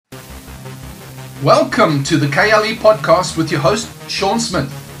Welcome to the KLE podcast with your host, Sean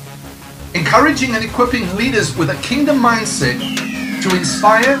Smith. Encouraging and equipping leaders with a kingdom mindset to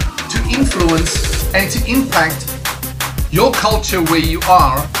inspire, to influence, and to impact your culture where you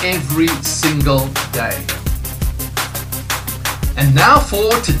are every single day. And now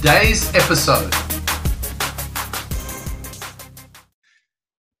for today's episode.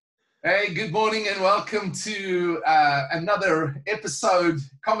 Hey, good morning and welcome to another episode,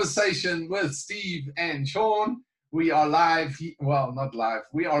 Conversation with Steve and Sean. We are live, well, not live,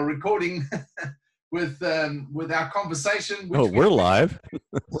 we are recording with our conversation. We're live.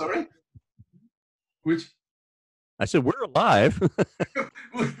 Sorry? Which? I said, we're alive.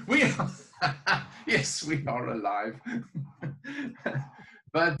 we are, yes, we are alive.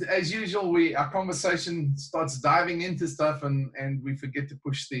 But as usual, our conversation starts diving into stuff and we forget to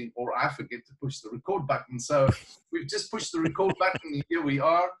I forget to push the record button. So we've just pushed the record button and here we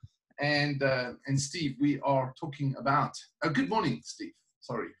are. And Steve, we are talking about, good morning, Steve.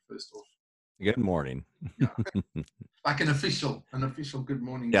 Sorry, first off. Good morning. Yeah. Like an official good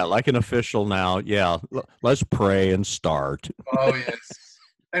morning. Yeah, like an official now. Yeah, let's pray and start. Oh, yes.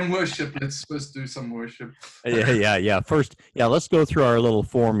 And worship. Let's do some worship. Yeah. First, let's go through our little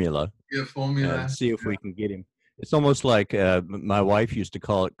formula. Yeah, formula. And see if we can get him. It's almost like my wife used to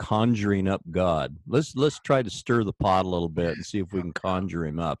call it conjuring up God. Let's try to stir the pot a little bit and see if we can conjure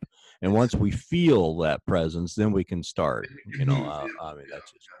him up. And once we feel that presence, then we can start. I mean,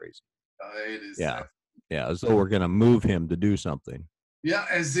 that's just crazy. It is. Yeah, as though we're going to move him to do something. Yeah,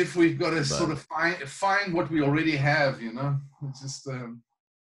 as if we've got to sort of find what we already have. It's just.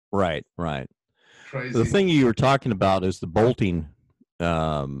 Right. Crazy. The thing you were talking about is the bolting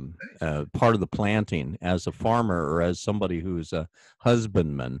part of the planting. As a farmer or as somebody who's a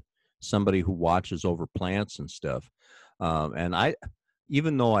husbandman, somebody who watches over plants and stuff. And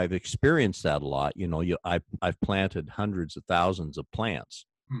even though I've experienced that a lot, I've planted hundreds of thousands of plants.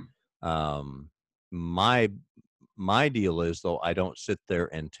 My deal is, though, I don't sit there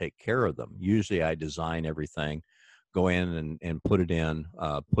and take care of them. Usually I design everything, go in and put in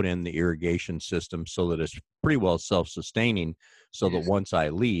the irrigation system so that it's pretty well self-sustaining, so that once I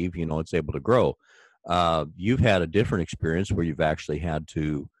leave, it's able to grow. You've had a different experience where you've actually had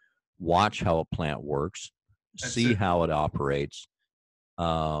to watch how a plant works, see how it operates.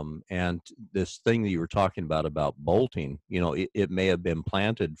 And this thing that you were talking about bolting, it may have been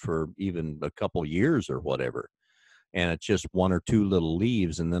planted for even a couple years or whatever, and it's just one or two little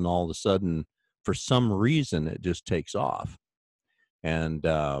leaves, and then all of a sudden, for some reason, it just takes off. And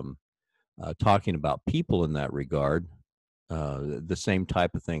talking about people in that regard, the same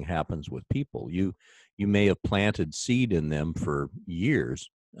type of thing happens with people. You may have planted seed in them for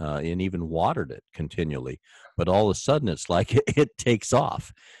years and even watered it continually, but all of a sudden it's like it takes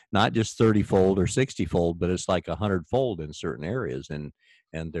off, not just 30-fold or 60-fold, but it's like 100-fold in certain areas, and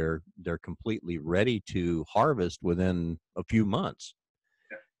they're completely ready to harvest within a few months.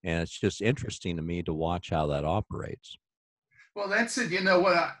 And it's just interesting to me to watch how that operates. Well, that's it. You know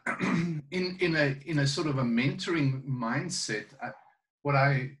what? In a sort of a mentoring mindset, what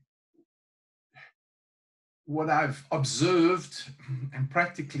I've observed and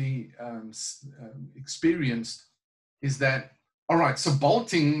practically experienced is that, all right, so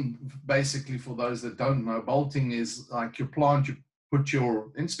bolting, basically, for those that don't know, bolting is like your plant, you put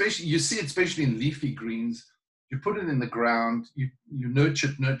and especially, you see it especially in leafy greens, you put it in the ground, you nurture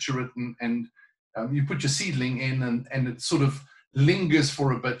it, and you put your seedling in, and it sort of lingers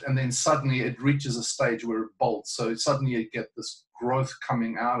for a bit, and then suddenly it reaches a stage where it bolts. So suddenly you get this growth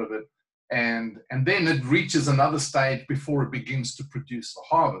coming out of it, and then it reaches another stage before it begins to produce the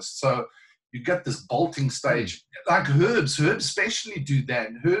harvest. So you get this bolting stage, like herbs. Herbs especially do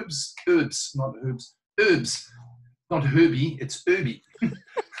that. Herbs, not Herbie, it's Herbie.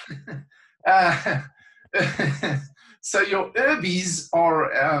 So your herbies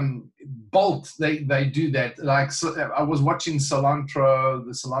are bolt. They do that. Like, so I was watching the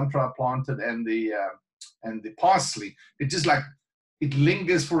cilantro I planted, and the parsley. It just like it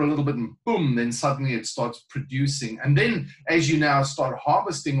lingers for a little bit, and boom, then suddenly it starts producing. And then as you now start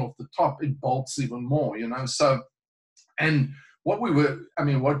harvesting off the top, it bolts even more. So, and what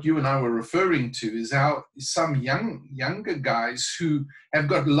you and I were referring to is how some younger guys who have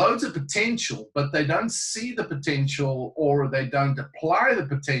got loads of potential, but they don't see the potential, or they don't apply the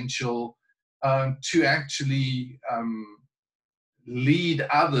potential to actually lead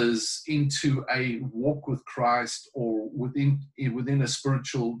others into a walk with Christ, or within a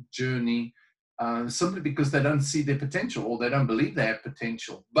spiritual journey, simply because they don't see their potential, or they don't believe they have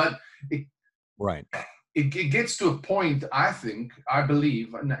potential. But right. it gets to a point, I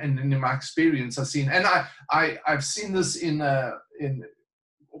believe, and in my experience, I've seen, and I've seen this in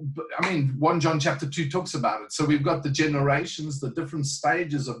 1 John chapter 2 talks about it. So we've got the generations, the different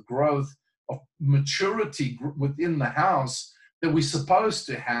stages of growth, of maturity within the house that we're supposed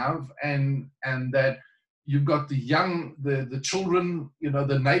to have, and that you've got the young, the children,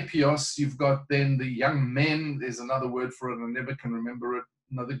 the napios, you've got then the young men, there's another word for it, I never can remember it,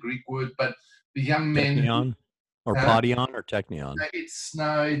 another Greek word, but the young men. Technion, or padion, or technion. It's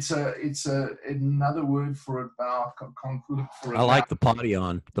another word for it, but I can't look for it. I like the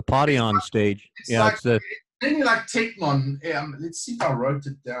padion. The padion stage. Then you like technon. Let's see if I wrote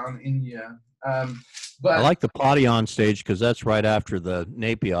it down in here. But I like the padion stage because that's right after the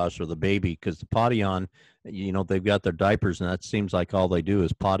napios or the baby. Because the padion, they've got their diapers, and that seems like all they do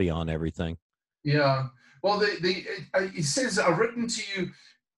is potty on everything. Yeah. Well, it says, "I've written to you."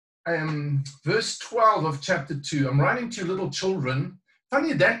 Verse 12 of chapter 2, I'm writing to you little children.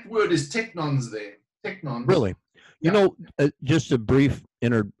 Funny, that word is technons there. Technons. Really? Yeah. Just a brief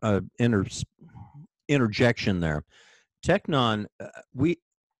interjection there. Technon,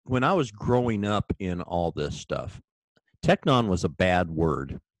 when I was growing up in all this stuff, technon was a bad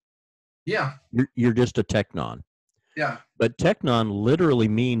word. Yeah. You're just a technon. Yeah. But technon literally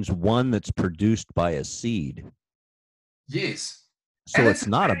means one that's produced by a seed. Yes. So it's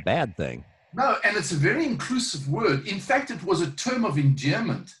not a bad thing. No, and it's a very inclusive word. In fact, it was a term of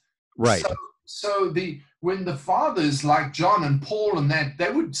endearment. Right. So when the fathers like John and Paul and that,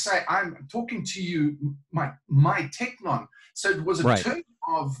 they would say, "I'm talking to you, my technon." So it was a term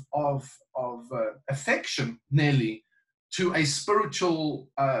of affection, nearly, to a spiritual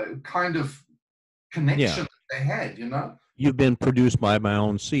kind of connection that they had. You've been produced by my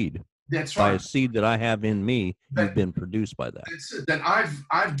own seed. That's right. By a seed that I have in me, you've been produced by that. That's it. That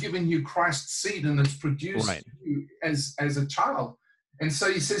I've given you Christ's seed, and it's produced you as a child. And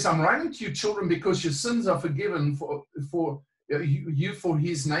so he says, "I'm writing to you, children, because your sins are forgiven for you for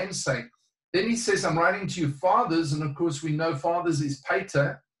His name's sake." Then he says, "I'm writing to you, fathers," and of course we know fathers is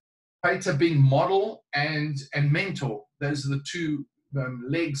pater being model and mentor. Those are the two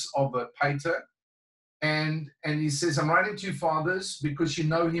legs of a pater. And he says, "I'm writing to you, fathers, because you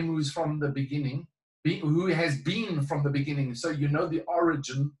know Him who is from the beginning, who has been from the beginning." So you know the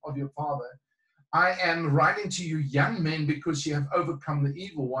origin of your Father. "I am writing to you, young men, because you have overcome the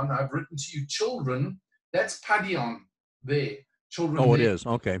evil one. I've written to you, children." That's padion there. Children. Oh, it is.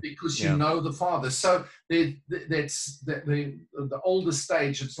 Okay. Because you know the Father. So that's the older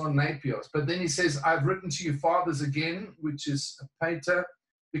stage. It's not napios. But then he says, "I've written to you, fathers," again, which is a pater,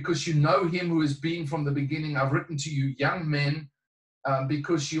 "because you know Him who has been from the beginning. I've written to you, young men,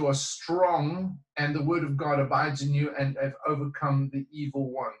 because you are strong and the word of God abides in you and have overcome the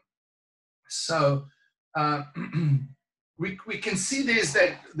evil one." So we can see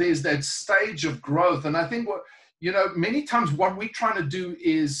there's that stage of growth. And I think many times what we're trying to do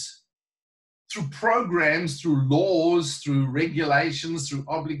is through programs, through laws, through regulations, through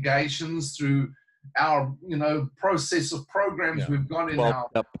obligations, through our process of programs we've got in our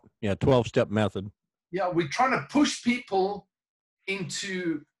 12-step method. Yeah, we're trying to push people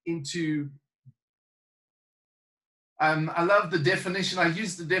into I love the definition. I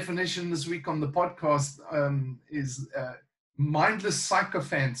used the definition this week on the podcast, is mindless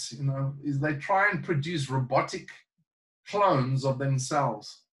sycophants, is they try and produce robotic clones of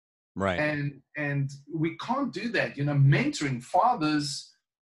themselves. Right. And we can't do that. Mentoring fathers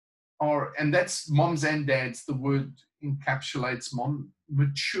and that's moms and dads. The word encapsulates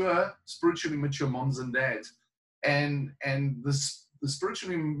spiritually mature moms and dads. And the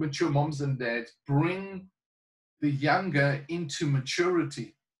spiritually mature moms and dads bring the younger into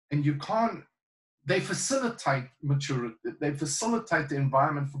maturity. And they facilitate maturity. They facilitate the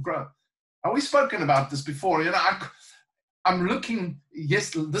environment for growth. We've spoken about this before. I'm looking,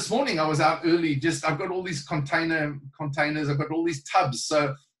 this morning I was out early, I've got all these containers, I've got all these tubs.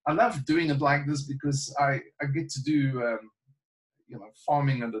 So I love doing it like this because I get to do,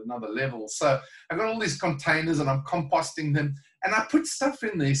 farming at another level. So I've got all these containers and I'm composting them and I put stuff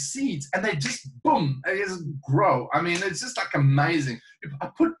in there, seeds, and they just, boom, they just grow. I mean, it's just like amazing.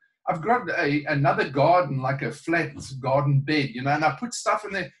 I've got another garden, like a flat garden bed, and I put stuff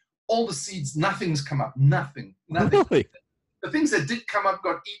in there, all the seeds, nothing's come up, nothing. Really? The things that did come up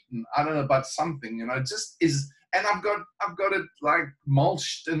got eaten. I don't know about something, it just is. And I've got it like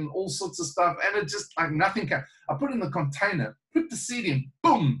mulched and all sorts of stuff. And it just like nothing can. I put it in the container, put the seed in,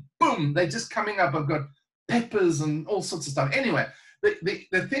 boom, boom. They're just coming up. I've got peppers and all sorts of stuff. Anyway,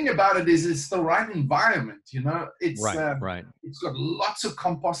 the thing about it is it's the right environment, It's right. It's got lots of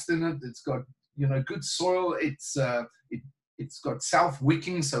compost in it. It's got good soil. It's got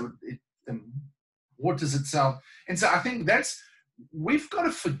self-wicking, so it waters itself. And so I think we've got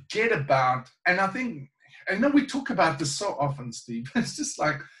to forget about, and I know we talk about this so often, Steve. It's just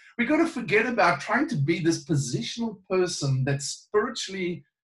like we got to forget about trying to be this positional person that's spiritually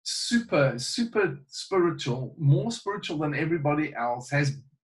super spiritual, more spiritual than everybody else, has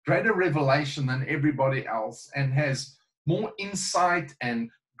greater revelation than everybody else, and has more insight and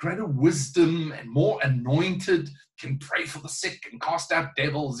greater wisdom and more anointed, can pray for the sick and cast out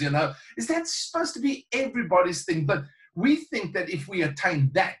devils. Is that supposed to be everybody's thing? But we think that if we attain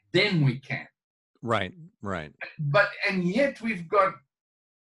that, then we can. Right. And yet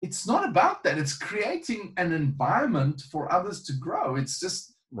it's not about that. It's creating an environment for others to grow. It's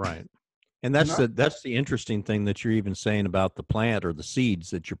just right. And that's the interesting thing that you're even saying about the plant or the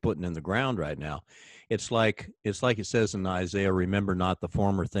seeds that you're putting in the ground right now. It's like it says in Isaiah, remember not the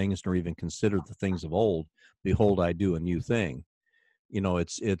former things, nor even consider the things of old. Behold, I do a new thing.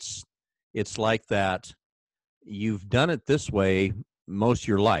 It's like that. You've done it this way most of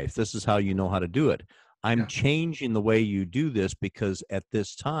your life. This is how you know how to do it. I'm changing the way you do this because at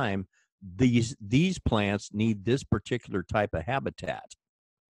this time, these plants need this particular type of habitat.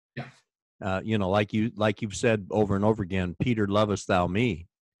 Yeah. Like you've said over and over again, Peter, lovest thou me?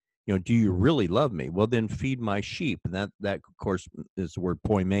 Do you really love me? Well, then feed my sheep. And that of course is the word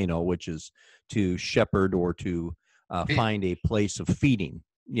poimeno, which is to shepherd or to find a place of feeding.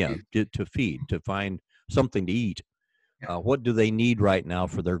 To feed, to find something to eat. What do they need right now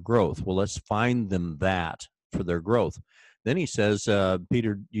for their growth? Well, let's find them that for their growth. Then he says,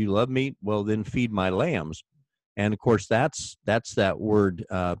 Peter, do you love me? Well, then feed my lambs. And of course, that's that word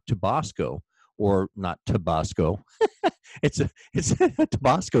Tabasco, or not Tabasco. it's a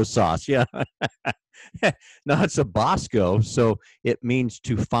Tabasco sauce. Yeah. No, it's a Bosco. So it means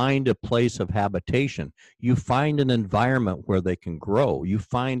to find a place of habitation. You find an environment where they can grow. You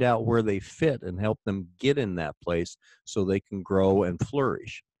find out where they fit and help them get in that place so they can grow and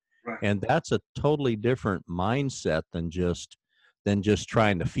flourish. Right. And that's a totally different mindset than just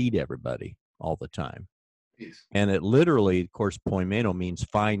trying to feed everybody all the time. Yes. And it literally, of course, poimeno means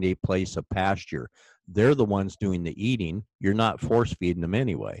find a place of pasture. They're the ones doing the eating. You're not force feeding them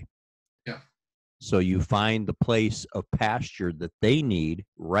anyway. Yeah. So you find the place of pasture that they need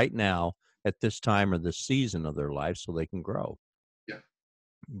right now at this time or this season of their life so they can grow. Yeah.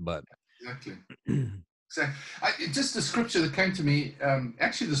 But exactly. Exactly. Just the scripture that came to me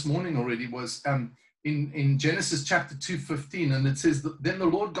actually this morning already was in Genesis chapter 2:15, and it says, then the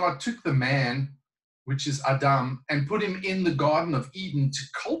Lord God took the man, which is Adam, and put him in the Garden of Eden to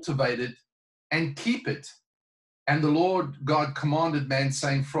cultivate it and keep it. And the Lord God commanded man,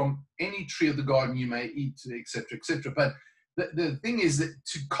 saying, from any tree of the garden you may eat, etc., etc. But the thing is that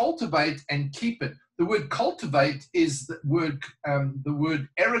to cultivate and keep it, the word cultivate is the word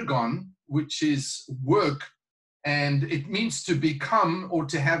eragon, which is work, and it means to become or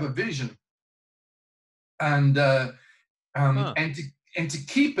to have a vision. And and to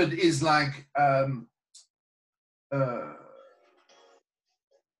keep it is like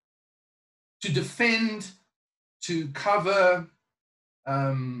to defend, to cover,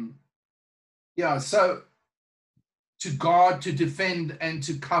 so to guard, to defend, and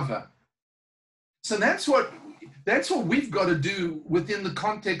to cover. So that's what we've got to do within the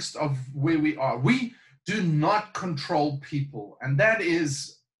context of where we are. We do not control people, and that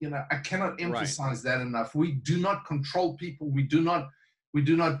is, I cannot emphasize that enough. We do not control people. We cannot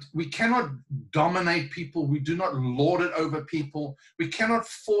dominate people. We do not lord it over people. We cannot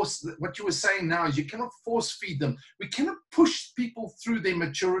force, what you were saying now is you cannot force feed them. We cannot push people through their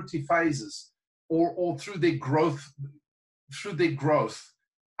maturity phases or through their growth.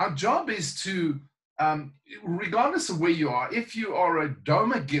 Our job is to, regardless of where you are, if you are a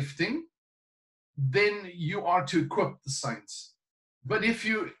Doma gifting, then you are to equip the saints. But if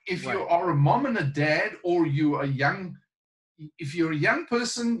you are a mom and a dad, or if you're a young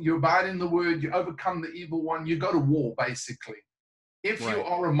person, you abide in the word, you overcome the evil one, you go to war, basically. If you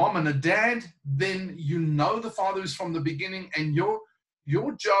are a mom and a dad, then you know the Father is from the beginning, and your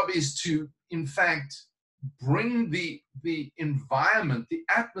job is to, in fact, bring the environment, the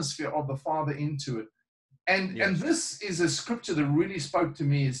atmosphere of the Father into it. And this is a scripture that really spoke to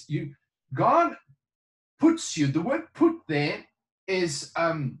me, is God puts you, the word put there is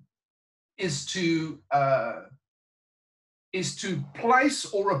to place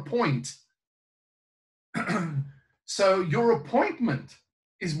or appoint. So your appointment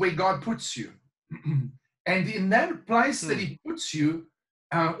is where God puts you. And in that place that he puts you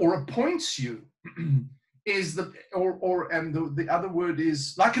or appoints you, is the other word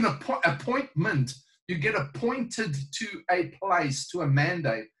is like an appointment. You get appointed to a place, to a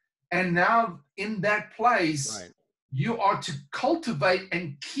mandate. And now in that place, Right. you are to cultivate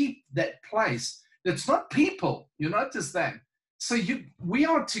and keep that place. It's not people. You notice that. So we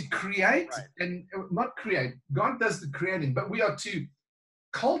are to create Right. and not create. God does the creating, but we are to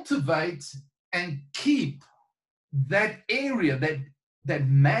cultivate and keep that area, that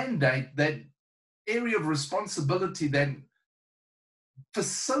mandate, that area of responsibility, that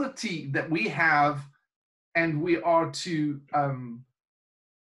facility that we have, and we are to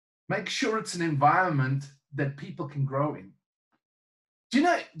make sure it's an environment that people can grow in. Do you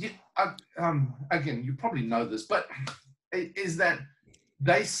know, again, you probably know this, but is that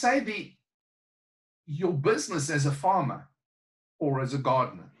they say your business as a farmer or as a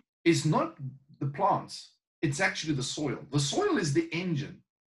gardener is not the plants, it's actually the soil. The soil is the engine.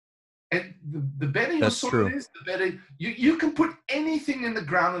 And the better your soil is, the better you can put anything in the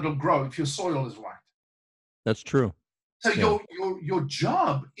ground, it'll grow if your soil is right. That's true. So your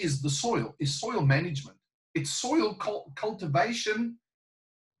job is is soil management. It's soil cultivation,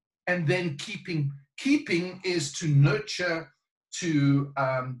 and then keeping. Keeping is to nurture, to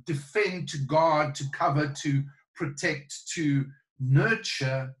defend, to guard, to cover, to protect, to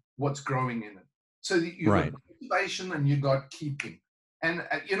nurture what's growing in it. So you've got cultivation and you've got keeping. And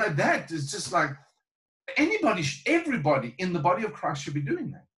that is just like everybody in the body of Christ should be doing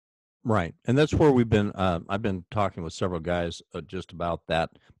that. Right. And that's where we've been, I've been talking with several guys just about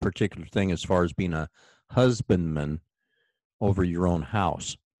that particular thing as far as being a husbandman over your own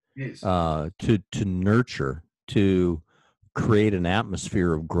house. Yes. To nurture, to create an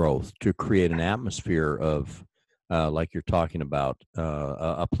atmosphere of growth, to create an atmosphere of, like you're talking about,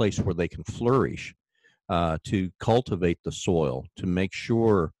 a place where they can flourish, to cultivate the soil, to make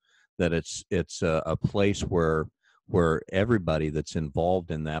sure that it's a place where everybody that's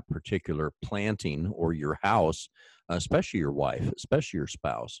involved in that particular planting or your house, especially your wife, especially your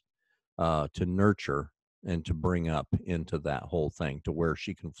spouse, to nurture and to bring up into that whole thing to where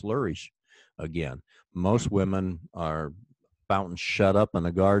she can flourish again. Most women are fountains shut up in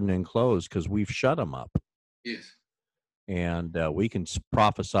the garden and closed because we've shut them up. Yes. And we can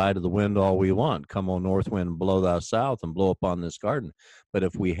prophesy to the wind all we want. Come on, north wind, blow thou south, and blow upon this garden. But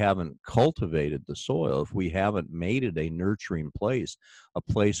if we haven't cultivated the soil, if we haven't made it a nurturing place, a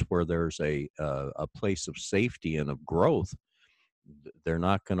place where there's a place of safety and of growth, they're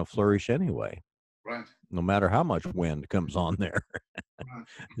not going to flourish anyway. Right. No matter how much wind comes on there. Right.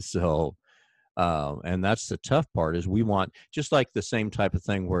 So, and that's the tough part is we want, just like the same type of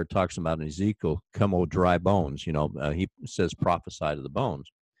thing where it talks about in Ezekiel, come o dry bones, he says prophesy to the bones.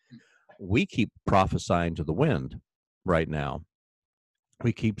 We keep prophesying to the wind right now.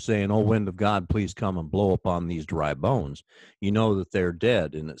 We keep saying, oh, wind of God, please come and blow upon these dry bones. You know that they're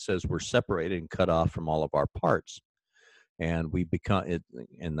dead. And it says we're separated and cut off from all of our parts. And we become it,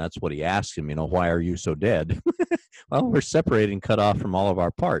 and that's what he asked him, why are you so dead? Well, we're separated and cut off from all of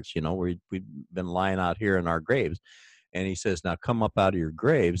our parts. We've been lying out here in our graves. And he says, now come up out of your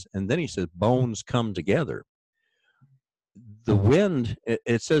graves. And then he says, bones come together. The wind,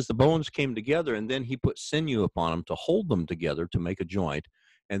 it says the bones came together, and then he put sinew upon them to hold them together to make a joint.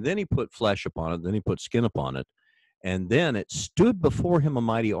 And then he put flesh upon it. Then he put skin upon it. And then it stood before him a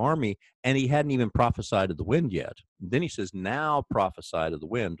mighty army, and he hadn't even prophesied to the wind yet. And then he says, now prophesy to the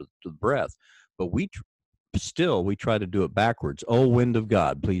wind, to the breath. But we try to do it backwards. Oh, wind of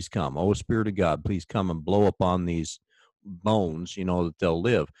God, please come. Oh, Spirit of God, please come and blow upon these bones, that they'll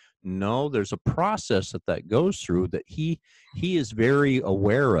live. No, there's a process that goes through that he is very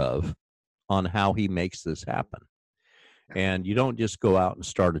aware of on how he makes this happen. And you don't just go out and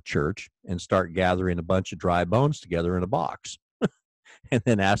start a church and start gathering a bunch of dry bones together in a box and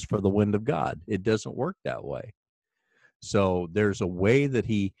then ask for the wind of God. It doesn't work that way. So there's a way that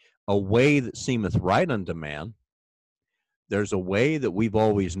seemeth right unto man. There's a way that we've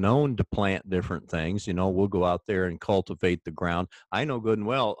always known to plant different things. We'll go out there and cultivate the ground. I know good and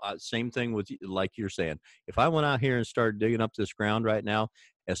well, same thing with, like you're saying, if I went out here and started digging up this ground right now,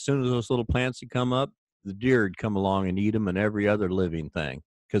 as soon as those little plants would come up, the deer would come along and eat them and every other living thing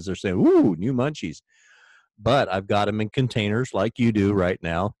because they're saying, ooh, new munchies. But I've got them in containers like you do right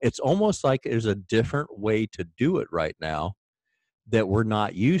now. It's almost like there's a different way to do it right now that we're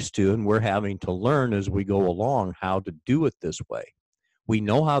not used to, and we're having to learn as we go along how to do it this way. We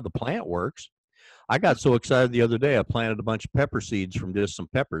know how the plant works. I got so excited the other day, I planted a bunch of pepper seeds from just some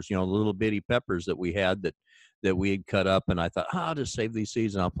peppers, little bitty peppers that we had that we had cut up, and I thought, I'll just save these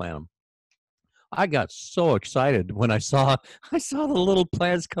seeds and I'll plant them. I got so excited when I saw the little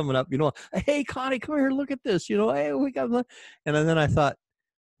plants coming up. Hey Connie, come here, look at this. Hey, we got, and then I thought,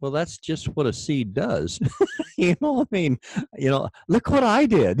 well, that's just what a seed does. I mean, look what I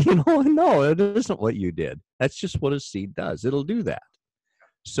did. No, it isn't what you did. That's just what a seed does. It'll do that.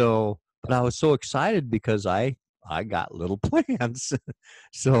 So, but I was so excited because I got little plants.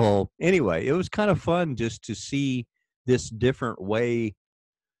 So anyway, it was kind of fun just to see this different way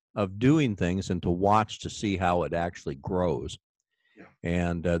of doing things and to watch to see how it actually grows. Yeah.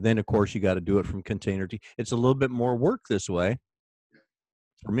 And then, of course, you got to do it from container to. It's a little bit more work this way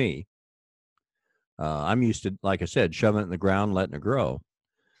for me. I'm used to, like I said, shoving it in the ground, letting it grow.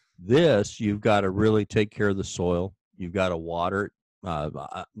 This, you've got to really take care of the soil. You've got to water it.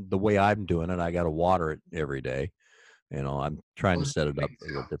 The way I'm doing it, I got to water it every day. I'm trying to set it up a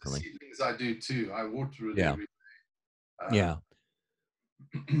little differently. Seedlings I do too. I water it Yeah. every day. Yeah.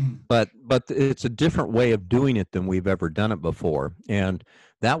 But it's a different way of doing it than we've ever done it before. And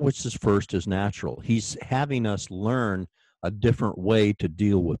that which is first is natural. He's having us learn a different way to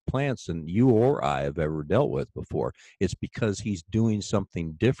deal with plants than you or I have ever dealt with before. It's because he's doing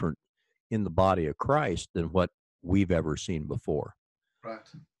something different in the body of Christ than what we've ever seen before. Right.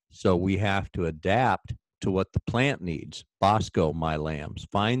 So we have to adapt to what the plant needs. Bosco, my lambs,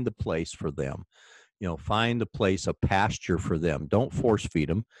 find the place for them. Find a place, a pasture for them. Don't force feed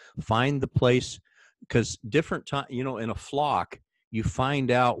them. Find the place, because different time, in a flock, you find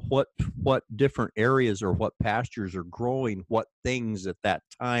out what different areas or what pastures are growing, what things at that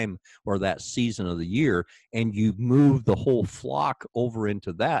time or that season of the year, and you move the whole flock over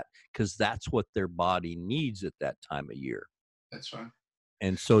into that because that's what their body needs at that time of year. That's right.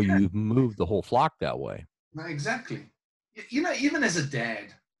 And so you move the whole flock that way. No, exactly. Even as a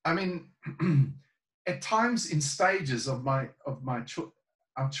dad, I mean, at times in stages of our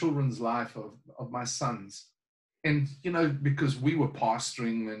children's life, of my sons, and because we were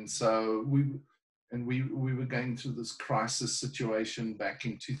pastoring, and so we were going through this crisis situation back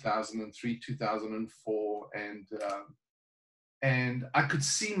in 2003, 2004, and I could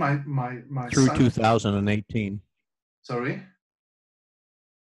see my through son, 2018. Sorry.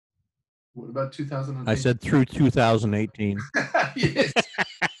 What about 2018? I said through 2018. Yes.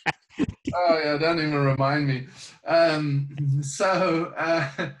 Oh yeah, don't even remind me.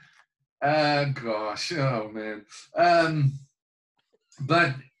 Gosh, oh man.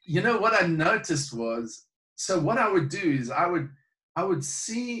 But what I noticed was, so what I would do is I would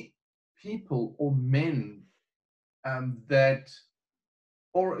see people or men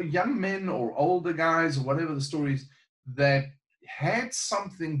or young men or older guys or whatever the story is, that had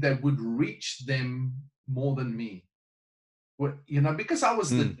something that would reach them more than me. Because I was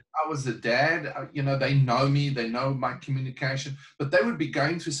the dad, they know me, they know my communication, but they would be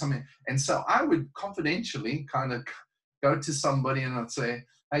going through something. And so I would confidentially kind of go to somebody and I'd say,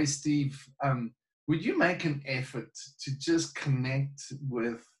 hey, Steve, would you make an effort to just connect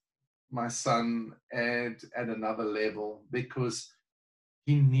with my son at another level, because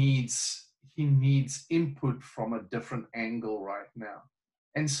he needs input from a different angle right now.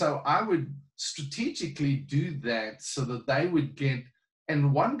 And so I would strategically do that so that they would get.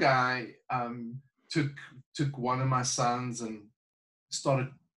 And one guy took one of my sons and started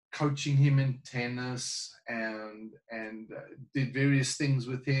coaching him in tennis and did various things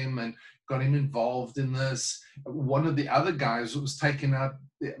with him and got him involved in this. One of the other guys was taking out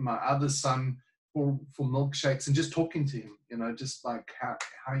my other son for milkshakes and just talking to him, just like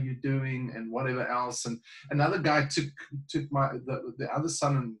how you doing and whatever else. And another guy took the other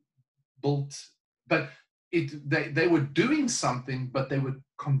son and built, but they were doing something, but they were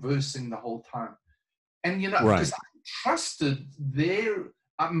conversing the whole time. And because I trusted their,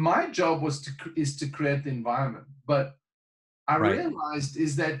 my job is to create the environment, but I realized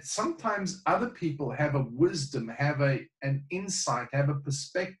is that sometimes other people have a wisdom, have an insight, have a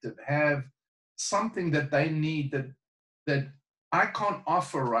perspective, have something that they need that I can't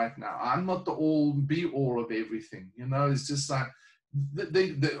offer right now. I'm not the all be all of everything. It's just like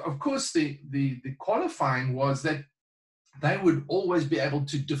of course the qualifying was that they would always be able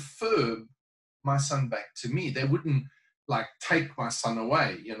to defer my son back to me. They wouldn't like take my son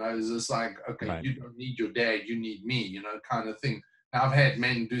away. It's just like, okay, you don't need your dad, you need me, kind of thing. Now, I've had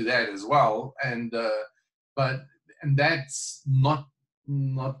men do that as well, and that's not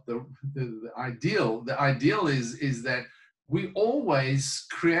the ideal. The ideal is that we always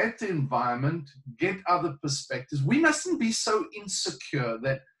create the environment, get other perspectives. We mustn't be so insecure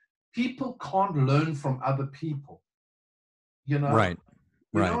that people can't learn from other people. Right.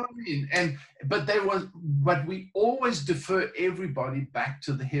 You know what I mean? But we always defer everybody back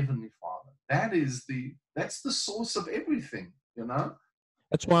to the Heavenly Father. that's the source of everything, you know?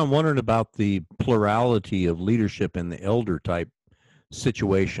 That's why I'm wondering about the plurality of leadership in the elder type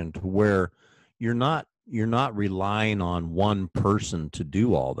situation, to where you're not relying on one person to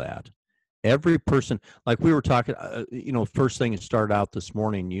do all that. Every person, like we were talking, first thing it started out this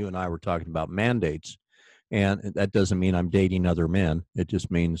morning, you and I were talking about mandates, and that doesn't mean I'm dating other men. It just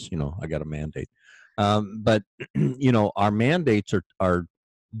means, I got a mandate. But our mandates are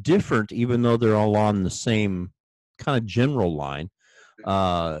different, even though they're all on the same kind of general line.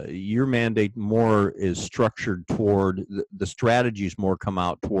 Your mandate more is structured toward the strategies, more come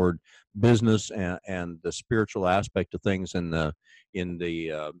out toward business and the spiritual aspect of things in the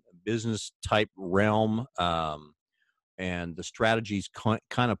business type realm, and the strategies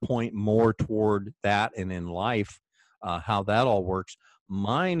kind of point more toward that, and in life, how that all works.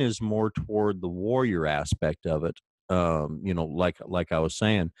 Mine is more toward the warrior aspect of it. Like I was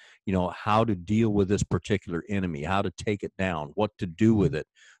saying, how to deal with this particular enemy, how to take it down, what to do with it,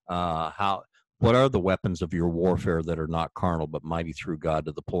 what are the weapons of your warfare that are not carnal but mighty through God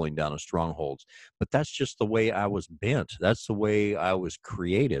to the pulling down of strongholds. But that's just the way I was bent. That's the way I was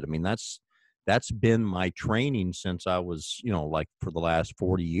created. I mean, that's been my training since I was, like for the last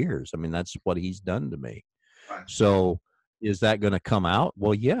 40 years. I mean, that's what he's done to me. Right. So is that going to come out?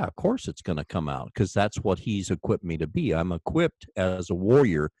 Well, yeah, of course it's going to come out, because that's what he's equipped me to be. I'm equipped as a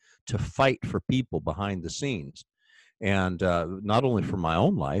warrior to fight for people behind the scenes, and not only for my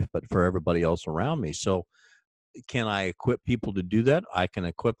own life, but for everybody else around me. So can I equip people to do that? I can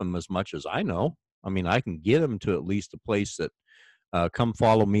equip them as much as I know. I mean, I can get them to at least a place that, come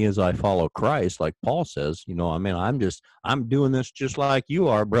follow me as I follow Christ, like Paul says. I mean, I'm doing this just like you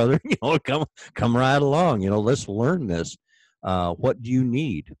are, brother. Come right along. Let's learn this. What do you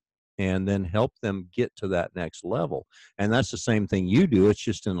need? And then help them get to that next level. And that's the same thing you do. It's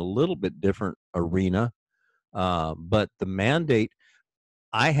just in a little bit different arena. But the mandate,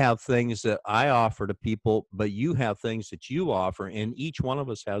 I have things that I offer to people, but you have things that you offer, and each one of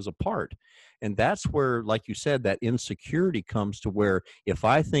us has a part. And that's where, like you said, that insecurity comes, to where if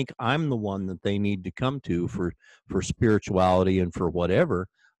I think I'm the one that they need to come to for spirituality and for whatever,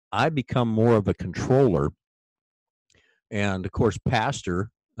 I become more of a controller. And of course,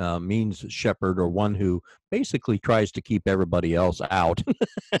 pastor means shepherd, or one who basically tries to keep everybody else out.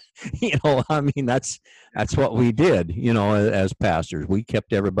 I mean, that's what we did, as pastors. We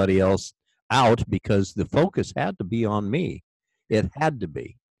kept everybody else out because the focus had to be on me. It had to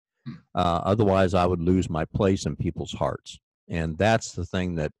be. Otherwise, I would lose my place in people's hearts. And that's the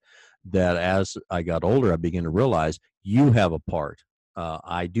thing that as I got older, I began to realize you have a part.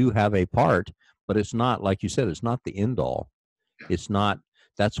 I do have a part, but it's not, like you said, it's not the end all. It's not.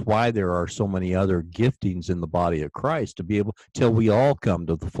 That's why there are so many other giftings in the body of Christ, to be able, till we all come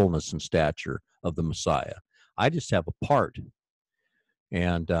to the fullness and stature of the Messiah. I just have a part,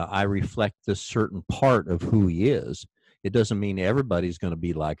 and I reflect this certain part of who he is. It doesn't mean everybody's going to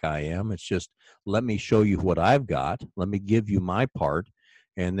be like I am. It's just, let me show you what I've got. Let me give you my part.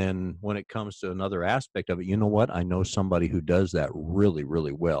 And then when it comes to another aspect of it, you know what? I know somebody who does that really,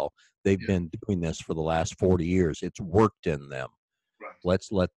 really well. They've been doing this for the last 40 years. It's worked in them. Right.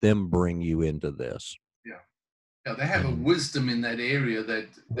 Let's let them bring you into this. Yeah, they have a wisdom in that area that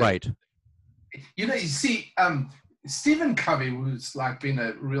right. You see, Stephen Covey was like been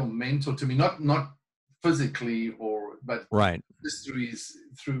a real mentor to me, not physically but right. just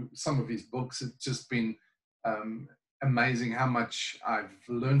through some of his books. It's just been amazing how much I've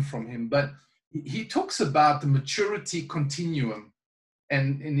learned from him. But he talks about the maturity continuum,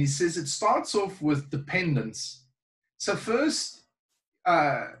 and he says it starts off with dependence. So first,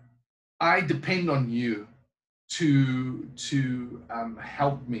 I depend on you to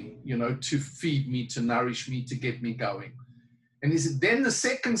help me, to feed me, to nourish me, to get me going. And then the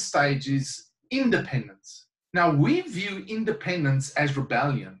second stage is independence. Now, we view independence as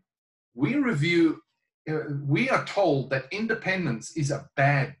rebellion. We are told that independence is a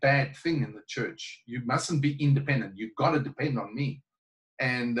bad thing in the church. You mustn't be independent. You've got to depend on me.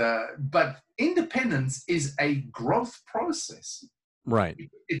 And but independence is a growth process. Right.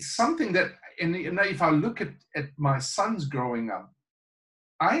 It's something that, and if I look at my sons growing up,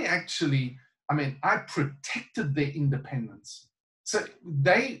 I protected their independence. So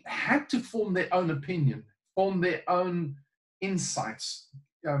they had to form their own opinion, form their own insights,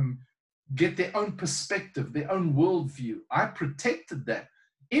 get their own perspective, their own worldview. I protected that.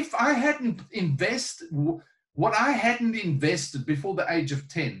 If I hadn't invested what I hadn't invested before the age of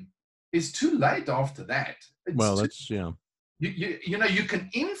 10, it's too late after that. You can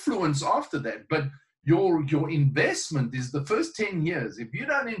influence after that, but your investment is the first 10 years. If you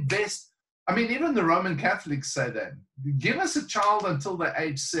don't invest, I mean, even the Roman Catholics say that. Give us a child until they're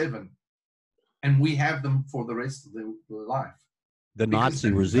age 7, and we have them for the rest of their life. The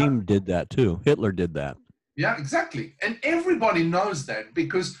Nazi regime did that too. Hitler did that. Yeah, exactly. And everybody knows that,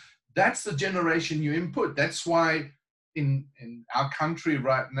 because that's the generation you input. That's why in our country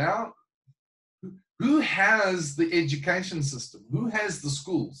right now, who has the education system? Who has the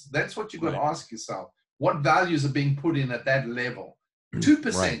schools? That's what you've got to ask yourself. What values are being put in at that level?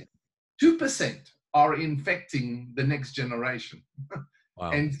 2%. Right. 2% are infecting the next generation.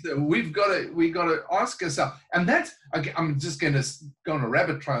 Wow. And so we got to ask ourselves, and that's, I'm just going to go on a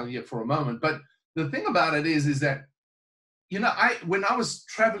rabbit trail here for a moment, but the thing about it is that, you know, when I was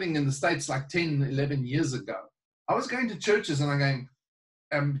traveling in the States like 10, 11 years ago, I was going to churches and I'm going,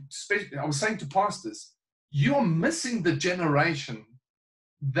 I was saying to pastors, you're missing the generation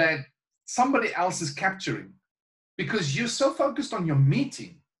that somebody else is capturing, because you're so focused on your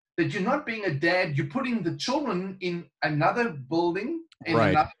meeting that you're not being a dad. You're putting the children in another building, in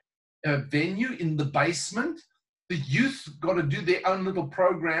another venue, in the basement. The youth got to do their own little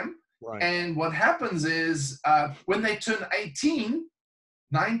program. Right. And what happens is when they turn 18,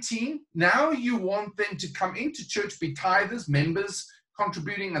 19, now you want them to come into church, be tithers, members,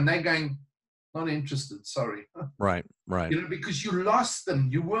 contributing, and they're going, not interested, sorry. Right. You know, because you lost them.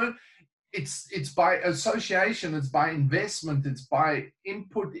 You weren't, it's by association, it's by investment, it's by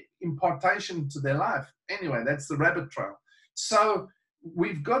impartation to their life. Anyway, that's the rabbit trail. So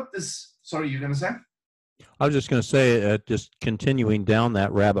we've got this, sorry, you're going to say? I was just going to say, just continuing down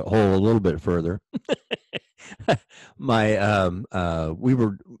that rabbit hole a little bit further. My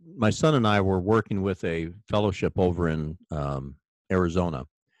son and I were working with a fellowship over in Arizona,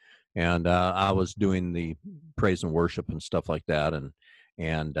 and I was doing the praise and worship and stuff like that,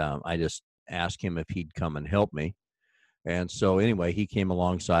 and I just asked him if he'd come and help me. And so anyway, he came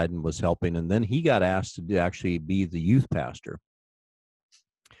alongside and was helping, and then he got asked to actually be the youth pastor.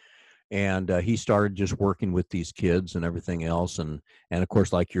 And he started just working with these kids and everything else. And of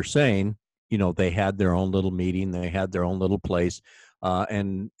course, like you're saying, you know, they had their own little meeting, they had their own little place.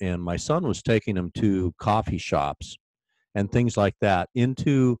 And my son was taking them to coffee shops and things like that,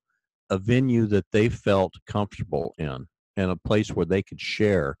 into a venue that they felt comfortable in, and a place where they could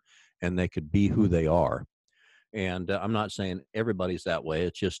share and they could be who they are. And I'm not saying everybody's that way.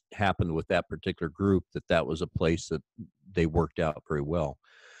 It just happened with that particular group that was a place that they worked out very well.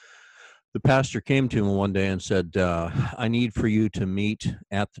 The pastor came to him one day and said, I need for you to meet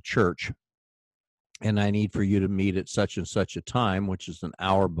at the church, and I need for you to meet at such and such a time, which is an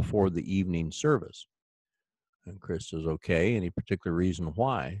hour before the evening service. And Chris says, okay, any particular reason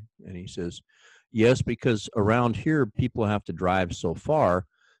why? And he says, yes, because around here, people have to drive so far.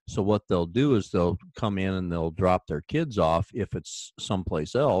 So what they'll do is they'll come in and they'll drop their kids off if it's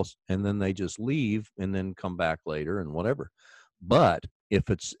someplace else, and then they just leave and then come back later and whatever. But if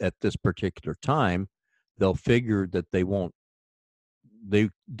it's at this particular time, they'll figure that they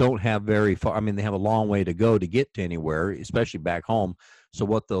don't have very far. I mean, they have a long way to go to get to anywhere, especially back home. So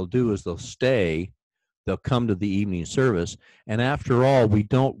what they'll do is they'll stay, they'll come to the evening service. And after all, we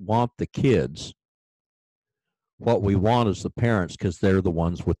don't want the kids. What we want is the parents, because they're the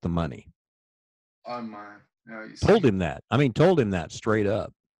ones with the money. Oh my. No, told him that. I mean, told him that straight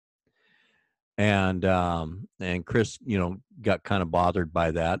up. And Chris, you know, got kind of bothered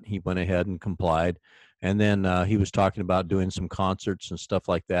by that. He went ahead and complied. And then he was talking about doing some concerts and stuff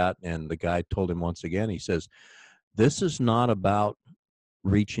like that. And the guy told him once again, he says, this is not about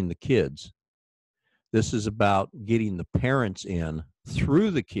reaching the kids. This is about getting the parents in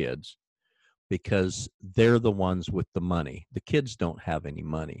through the kids, because they're the ones with the money. The kids don't have any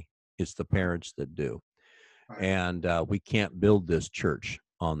money. It's the parents that do. And we can't build this church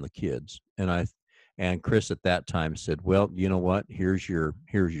on the kids. And Chris at that time said, well, you know what? Here's your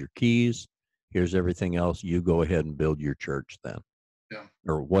keys. Here's everything else. You go ahead and build your church then. Yeah.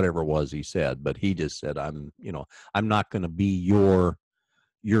 Or whatever it was he said. But he just said, I'm not going to be your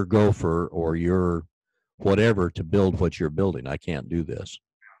gopher or your whatever to build what you're building. I can't do this.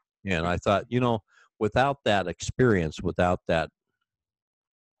 And I thought, you know, without that experience,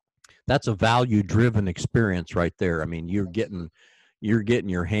 that's a value-driven experience right there. I mean, you're getting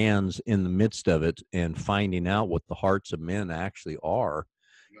your hands in the midst of it and finding out what the hearts of men actually are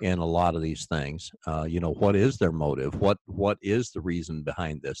in a lot of these things. You know, what is their motive? What is the reason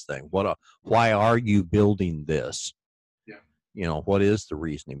behind this thing? Why are you building this? Yeah. You know, what is the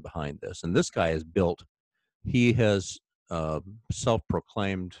reasoning behind this? And this guy has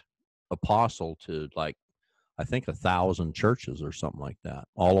self-proclaimed apostle to, like, I think 1,000 churches or something like that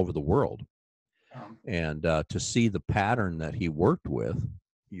all over the world. And to see the pattern that he worked with,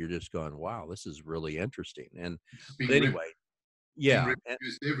 you're just going, wow, this is really interesting. And It's but being anyway, being yeah,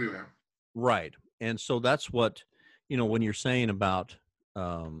 reproduced everywhere. right. And so that's what, when you're saying about,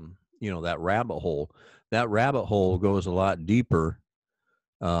 that rabbit hole goes a lot deeper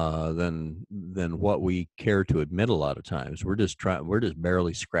than what we care to admit a lot of times. We're just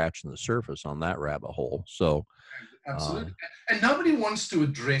barely scratching the surface on that rabbit hole. So, uh, Absolutely. And nobody wants to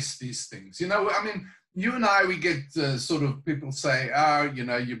address these things. I mean, you and I, we get sort of people say, oh,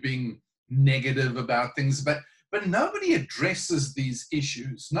 you're being negative about things, but nobody addresses these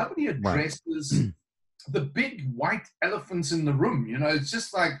issues. Nobody right, addresses the big white elephants in the room. It's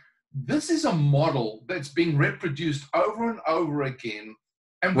just like, this is a model that's being reproduced over and over again.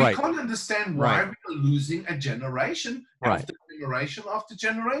 And we right, can't understand right, why we're losing a generation right. after generation after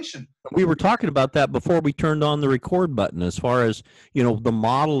generation. We were talking about that before we turned on the record button, as far as, the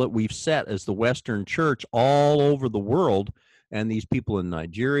model that we've set as the Western church all over the world. And these people in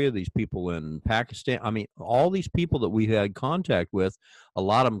Nigeria, these people in Pakistan, I mean, all these people that we had contact with, a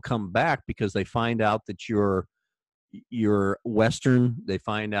lot of them come back because they find out that you're Western, they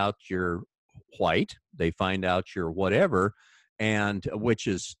find out you're white, they find out you're whatever, and which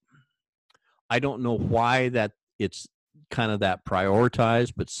is, I don't know why that it's kind of that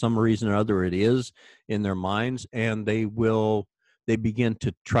prioritized, but some reason or other it is in their minds, and they begin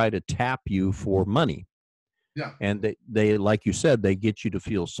to try to tap you for money. Yeah. And they, like you said, they get you to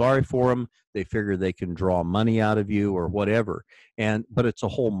feel sorry for them. They figure they can draw money out of you or whatever. But it's a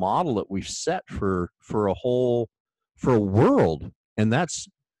whole model that we've set for a world, and that's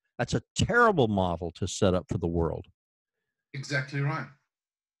a terrible model to set up for the world. Exactly right.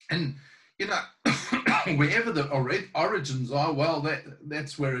 And wherever the origins are, well,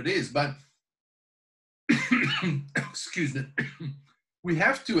 that's where it is. But excuse me, we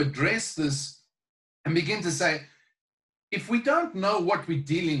have to address this and begin to say, if we don't know what we're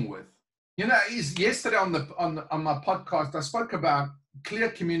dealing with, yesterday on my podcast, I spoke about clear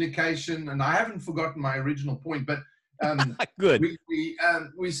communication, and I haven't forgotten my original point, but good.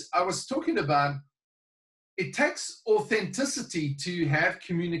 I was talking about, it takes authenticity to have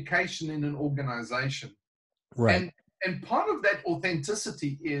communication in an organization. Right. And part of that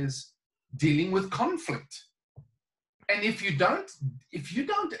authenticity is dealing with conflict. And if you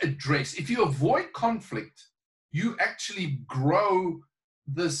avoid conflict, you actually grow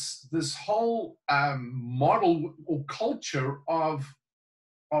this whole model or culture of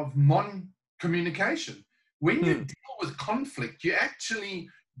non-communication. When you deal with conflict, you actually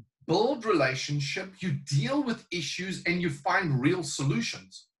build relationship, you deal with issues, and you find real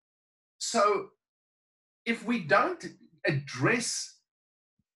solutions. So if we don't address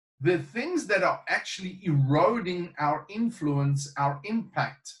the things that are actually eroding our influence, our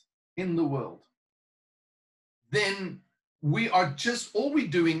impact in the world, then we are all we're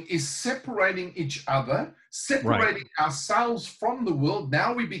doing is separating each other, separating ourselves from the world.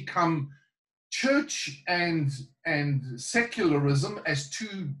 Now we become church and secularism as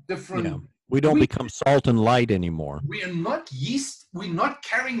two different. Yeah. We don't become salt and light anymore. We are not yeast. We're not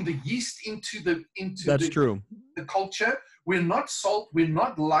carrying the yeast into That's true. The culture. We're not salt. We're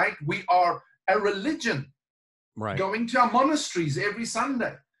not light. We are a religion. Right. Going to our monasteries every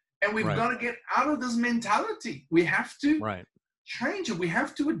Sunday. And we've got to get out of this mentality. We have to change it. We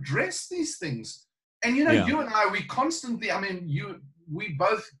have to address these things. And, you and I, we constantly, we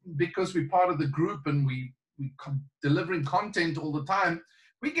both, because we're part of the group and we delivering content all the time,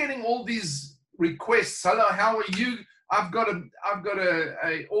 we're getting all these requests. Hello, how are you? I've got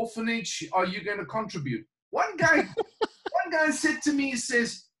a orphanage. Are you going to contribute? One guy said to me, he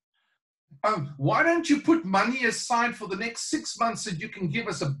says, why don't you put money aside for the next 6 months so you can give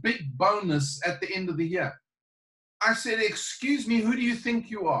us a big bonus at the end of the year? I said, excuse me, who do you think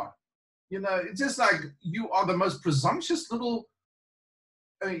you are? It's just like, you are the most presumptuous little,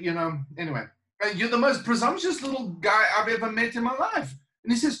 anyway, you're the most presumptuous little guy I've ever met in my life.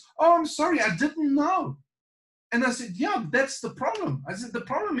 And he says, oh, I'm sorry, I didn't know. And I said, yeah, that's the problem. I said, the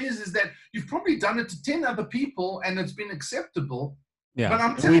problem is that you've probably done it to 10 other people and it's been acceptable. Yeah, but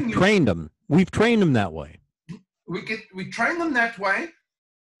I'm telling we've trained them. We've trained them that way. We train them that way,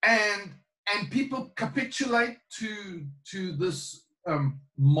 and people capitulate to this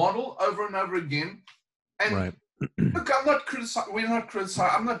model over and over again. And look, I'm not criticizing. We're not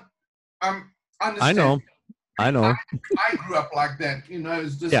criticizing. I understand. I know. I grew up like that.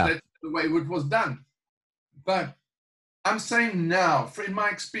 It's just that's the way it was done. But I'm saying now, in my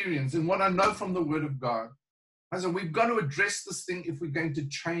experience and what I know from the Word of God, I said we've got to address this thing if we're going to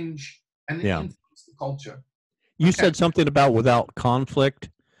change and influence the culture. You said something about without conflict,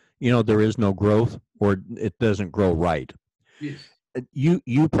 there is no growth, or it doesn't grow right. Yes.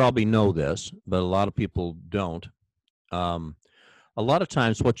 you probably know this, but a lot of people don't. Um, a lot of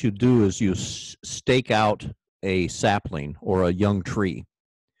times, what you do is you stake out a sapling or a young tree,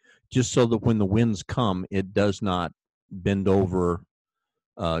 just so that when the winds come, it does not bend over,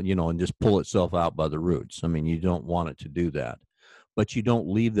 and just pull itself out by the roots. I mean, you don't want it to do that, but you don't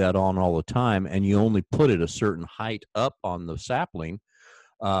leave that on all the time, and you only put it a certain height up on the sapling,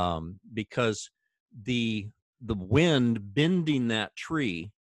 because the wind bending that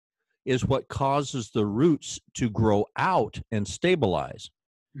tree is what causes the roots to grow out and stabilize.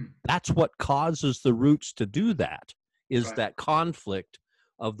 Hmm. That's what causes the roots to do that, is Right. that conflict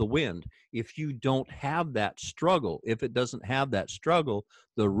of the wind. If you don't have that struggle, if it doesn't have that struggle,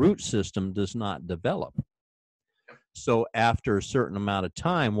 the root system does not develop. Yep. So after a certain amount of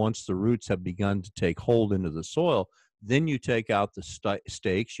time, once the roots have begun to take hold into the soil, then you take out the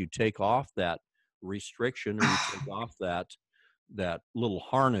stakes, you take off that restriction, or you take off that little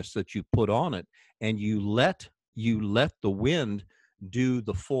harness that you put on it, and you let the wind do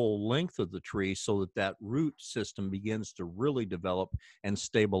the full length of the tree, so that that root system begins to really develop and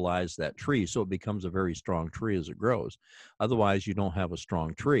stabilize that tree, so it becomes a very strong tree as it grows. Otherwise, you don't have a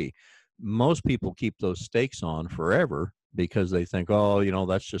strong tree. Most people keep those stakes on forever because they think, oh,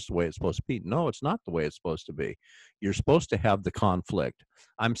 that's just the way it's supposed to be. No, it's not the way it's supposed to be. You're supposed to have the conflict.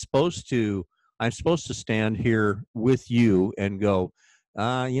 I'm supposed to stand here with you and go,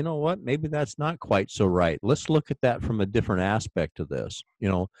 you know what? Maybe that's not quite so right. Let's look at that from a different aspect of this,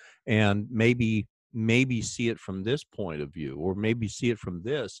 and maybe see it from this point of view, or maybe see it from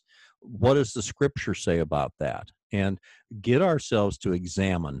this. What does the scripture say about that? And get ourselves to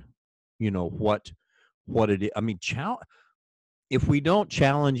examine, what it is. I mean, if we don't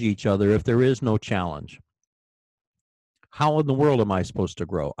challenge each other, if there is no challenge, how in the world am I supposed to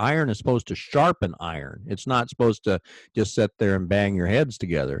grow? Iron is supposed to sharpen iron. It's not supposed to just sit there and bang your heads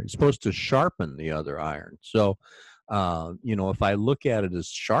together. It's supposed to sharpen the other iron. So, if I look at it as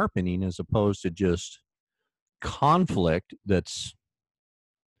sharpening as opposed to just conflict,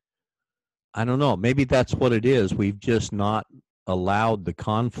 I don't know, maybe that's what it is. We've just not allowed the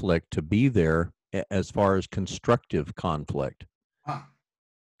conflict to be there as far as constructive conflict.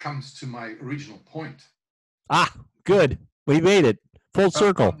 Comes to my original point. Good. We made it. Full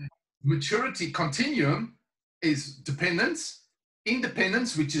circle. Maturity continuum is dependence,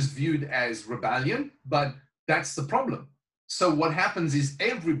 independence, which is viewed as rebellion, but that's the problem. So what happens is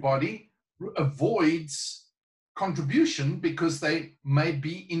everybody avoids contribution because they may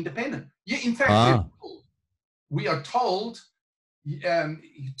be independent. Yeah, in fact, we are told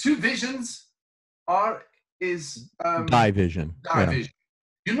two visions is division. Yeah.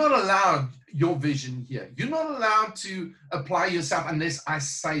 You're not allowed your vision here. You're not allowed to apply yourself unless I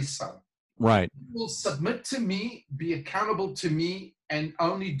say so. Right. You will submit to me, be accountable to me, and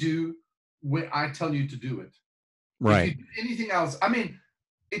only do where I tell you to do it. Right. If you do anything else, I mean,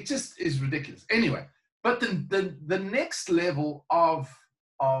 it just is ridiculous. Anyway, but the next level of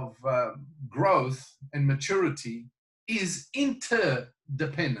growth and maturity is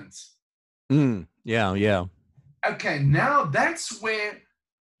interdependence. Yeah. Okay, now that's where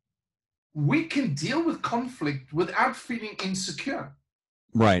we can deal with conflict without feeling insecure.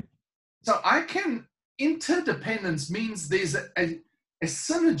 Right. So interdependence means there's a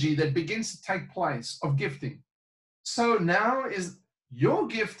synergy that begins to take place of gifting. So now is your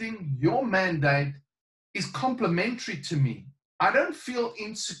gifting, your mandate is complementary to me. I don't feel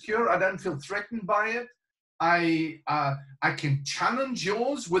insecure. I don't feel threatened by it. I can challenge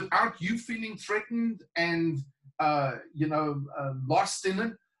yours without you feeling threatened and lost in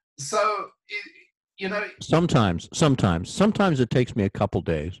it. So, sometimes it takes me a couple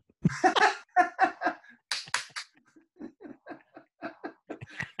days.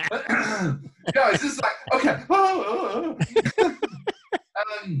 It's just like, okay.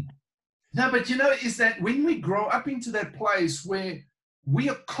 No, but is that when we grow up into that place where we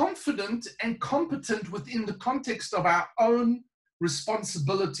are confident and competent within the context of our own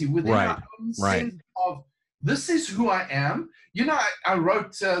responsibility, within our own sense of, this is who I am. I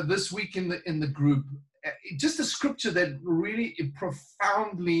wrote this week in the group just a scripture that really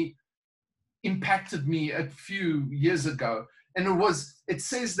profoundly impacted me a few years ago. And it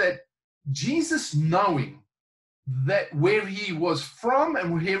says that Jesus, knowing that where he was from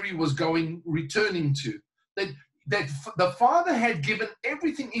and where he was returning to, that the Father had given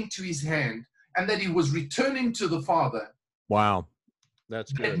everything into his hand and that he was returning to the Father. Wow.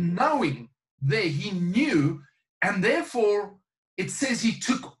 That's good. And knowing there, he knew, and therefore it says he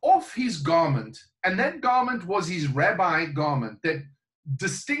took off his garment, and that garment was his rabbi garment that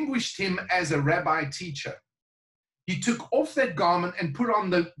distinguished him as a rabbi teacher. he took off that garment and put on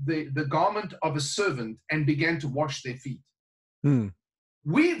the garment of a servant and began to wash their feet. Hmm.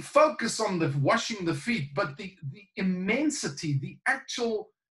 We focus on the washing the feet, but the immensity, the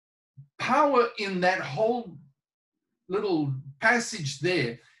actual power in that whole little passage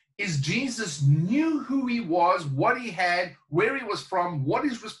there is Jesus knew who he was, what he had, where he was from, what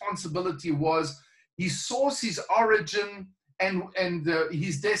his responsibility was. He saw his origin and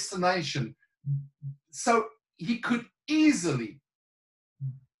his destination. So he could easily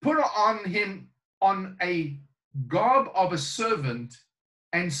put on him on a garb of a servant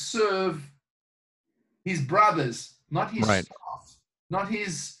and serve his brothers, not his Right. staff, not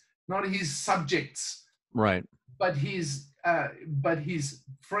his subjects, Right. but his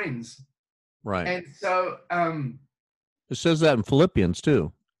friends. Right. And so It says that in Philippians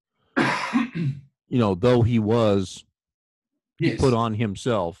too. Though he was, he yes, put on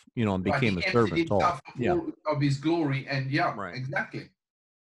himself, and right, became he a emptied servant. himself of Yeah. all of his glory, and Right. exactly.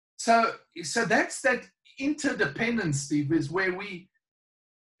 So that's that interdependence, Steve, is where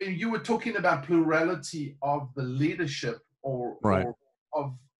you were talking about plurality of the leadership Right.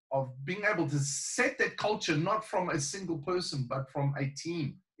 or of being able to set that culture not from a single person but from a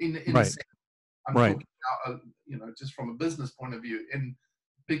team in a Right. sense. I'm Right. talking about, just from a business point of view, and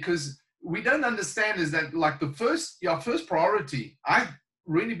because we don't understand is that like your first priority, I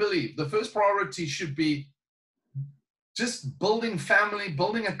really believe the first priority should be just building family,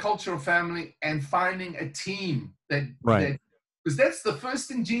 building a culture of family, and finding a team Right. because that's the first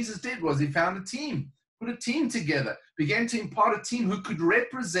thing Jesus did was he found a team, put a team together, began to impart a team who could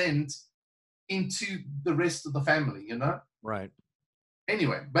represent into the rest of the family, Right.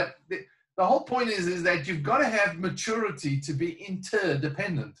 Anyway, but the whole point is that you've got to have maturity to be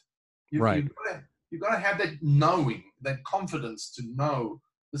interdependent. Right. You've got to have that knowing, that confidence to know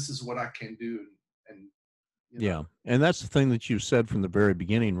this is what I can do. And Yeah. And that's the thing that you said from the very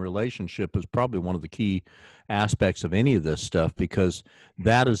beginning. Relationship is probably one of the key aspects of any of this stuff because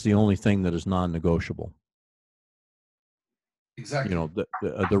that is the only thing that is non-negotiable. Exactly.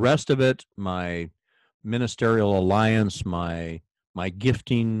 The rest of it, my ministerial alliance, my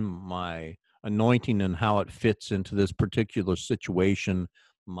gifting, my anointing and how it fits into this particular situation,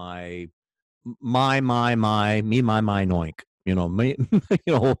 my me, my noink, me,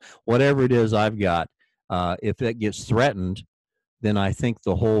 whatever it is I've got, if it gets threatened, then I think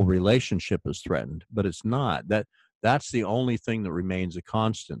the whole relationship is threatened, but it's not. That's the only thing that remains a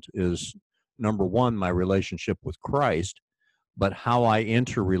constant is number one, my relationship with Christ, but how I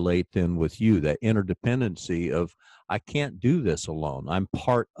interrelate then with you, that interdependency of I can't do this alone. I'm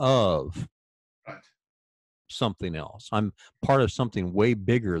part of Right. something else. I'm part of something way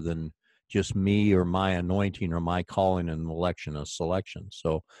bigger than just me or my anointing or my calling and election and selection.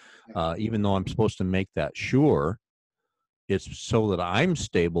 So even though I'm supposed to make that sure, it's so that I'm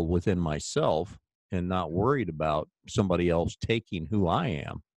stable within myself and not worried about somebody else taking who I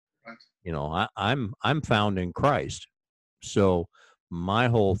am. Right. I'm found in Christ. So my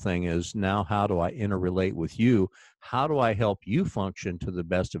whole thing is now how do I interrelate with you? How do I help you function to the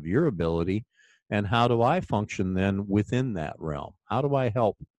best of your ability? And how do I function then within that realm? How do I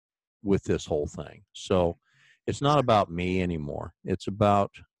help with this whole thing? So it's not about me anymore. It's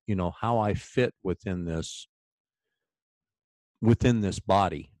about, how I fit within this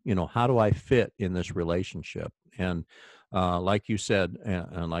body. How do I fit in this relationship? And like you said,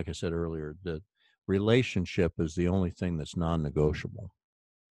 and like I said earlier, the relationship is the only thing that's non-negotiable.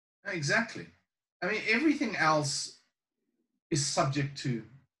 Exactly. I mean, everything else is subject to.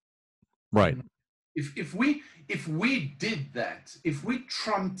 Right. If we did that, if we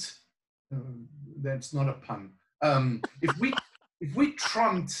trumped, that's not a pun. If we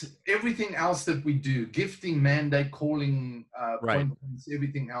trumped everything else that we do, gifting, mandate, calling, Right. appointments,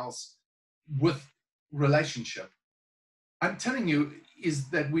 everything else, with relationship, I'm telling you, is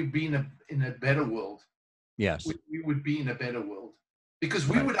that we'd be in a better world. Yes. We would be in a better world because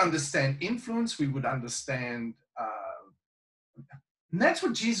we would understand influence. We would understand, and that's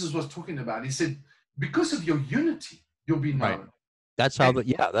what Jesus was talking about. He said, because of your unity, you'll be known. Right. That's how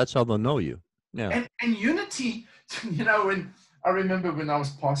that's how they'll know you. Yeah. And unity, when I remember when I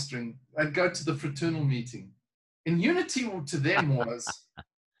was pastoring, I'd go to the fraternal meeting. And unity to them was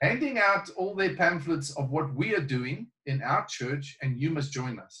handing out all their pamphlets of what we are doing in our church, and you must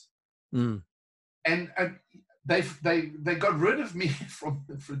join us. Mm. And they got rid of me from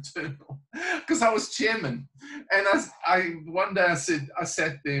the fraternal because I was chairman. And I one day I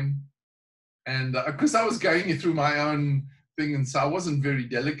sat there, and because I was going through my own thing, and so I wasn't very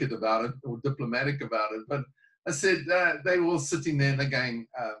delicate about it or diplomatic about it, but I said, they were all sitting there and they're going,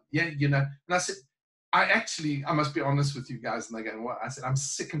 and I said, I must be honest with you guys. And they go, what? I said, I'm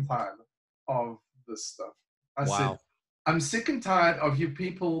sick and tired of this stuff. I said, Wow. I'm sick and tired of you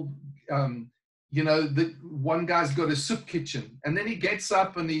people. The one guy's got a soup kitchen, and then he gets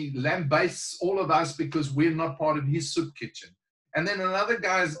up and he lambasts all of us because we're not part of his soup kitchen. And then another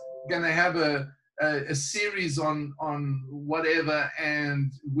guy's going to have a series on whatever,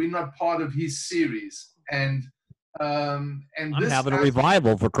 and we're not part of his series. And I'm this having a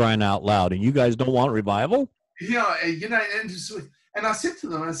revival, for crying out loud, and you guys don't want revival? yeah, and I said to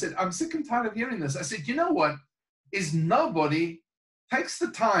them, I said, I'm sick and tired of hearing this. I said, you know what? Is nobody takes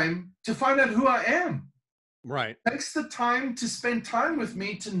the time to find out who I am. Right. Takes the time to spend time with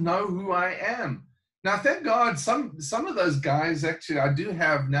me to know who I am. Now, thank God, some of those guys actually I do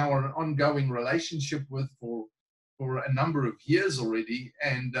have now an ongoing relationship with for a number of years already,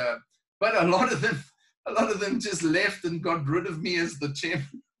 and but a lot of them just left and got rid of me as the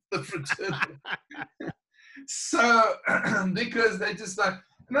chairman of the fraternity. So because they just like,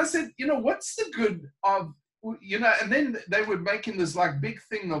 and I said, what's the good of, and then they were making this like big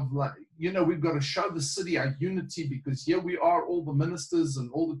thing of like, we've got to show the city our unity because here we are, all the ministers and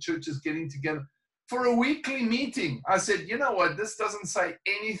all the churches getting together for a weekly meeting. I said, you know what, this doesn't say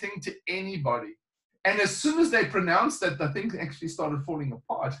anything to anybody. And as soon as they pronounced that, the thing actually started falling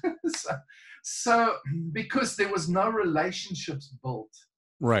apart. so because there was no relationships built.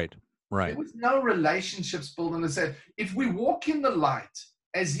 Right. There was no relationships built. And I said, if we walk in the light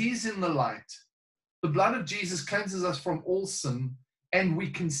as he's in the light, the blood of Jesus cleanses us from all sin, and we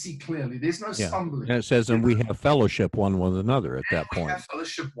can see clearly. There's no stumbling. And it says, and we have fellowship one with another at that point. We have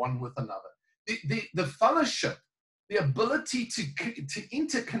fellowship one with another. The fellowship, the ability to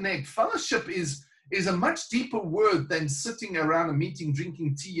interconnect. Fellowship is a much deeper word than sitting around a meeting,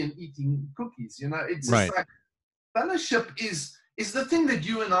 drinking tea and eating cookies. It's just like fellowship is the thing that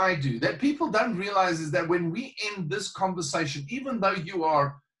you and I do that people don't realize is that when we end this conversation, even though you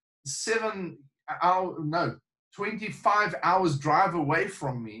are 25 hours drive away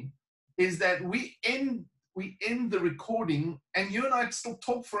from me, is that we end the recording and you and I still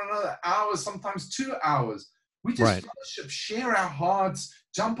talk for another hour, sometimes 2 hours. We just fellowship, share our hearts,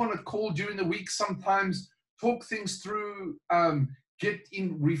 jump on a call during the week sometimes, talk things through, get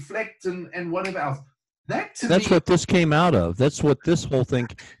in, reflect and whatever else. That's what this came out of. That's what this whole thing.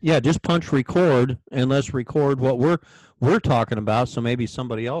 Yeah, just punch record and let's record what we're talking about, so maybe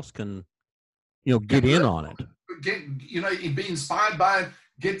somebody else can, get in on it. Be inspired by it,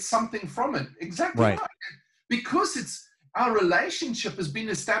 get something from it. Exactly right. Because it's our relationship has been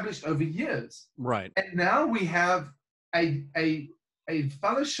established over years. Right. And now we have a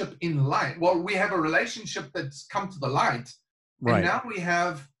fellowship in light. Well, we have a relationship that's come to the light. Right. And now we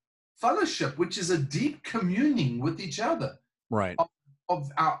have fellowship, which is a deep communing with each other. Right.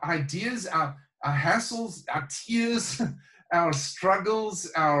 Of our ideas, our hassles, our tears, our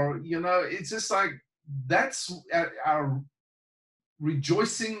struggles, it's just like that's our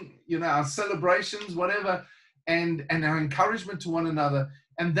rejoicing, our celebrations, whatever, and our encouragement to one another.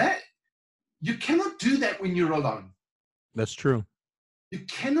 And that you cannot do that when you're alone. That's true. You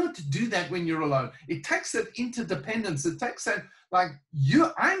cannot do that when you're alone. It takes that interdependence. It takes that, like,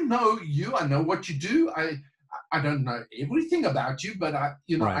 I know you, I know what you do. I don't know everything about you, but I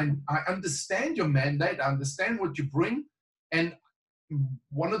understand your mandate. I understand what you bring. And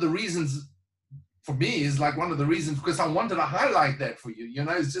one of the reasons for me is like one of the reasons because I wanted to highlight that for you,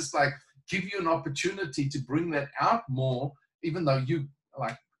 it's just like give you an opportunity to bring that out more, even though you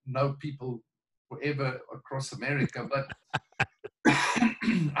like know people forever across America, but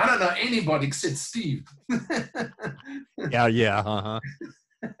I don't know anybody except Steve. Yeah.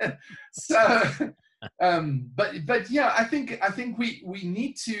 So, but yeah, I think we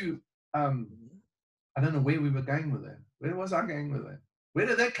need to. I don't know where we were going with that. Where was I going with that? Where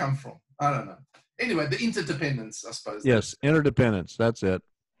did that come from? I don't know. Anyway, the interdependence, I suppose. Yes, interdependence. That's it.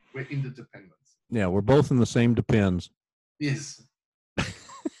 We're interdependence. Yeah, we're both in the same depends. Yes.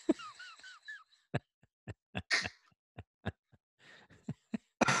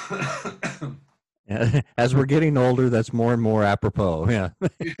 As we're getting older, that's more and more apropos. Yeah.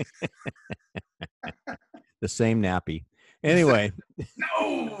 The same nappy. Anyway.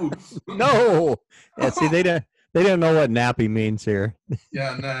 No. Yeah, see, they don't know what nappy means here.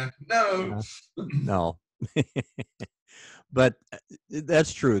 Yeah, no. No. But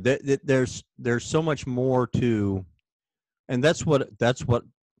that's true. There's so much more to, and that's what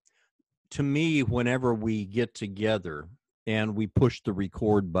to me, whenever we get together and we push the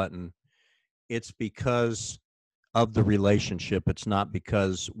record button, it's because of the relationship. It's not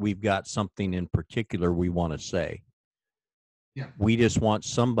because we've got something in particular we want to say. Yeah. We just want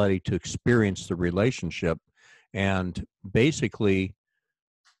somebody to experience the relationship. And basically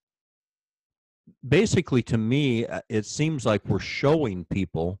to me, it seems like we're showing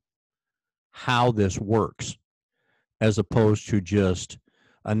people how this works, as opposed to just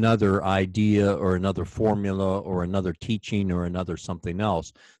another idea or another formula or another teaching or another something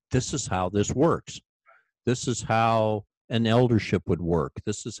else. This is how this works. This is how an eldership would work.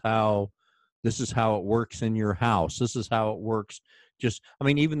 This is how it works in your house. This is how it works. Just, I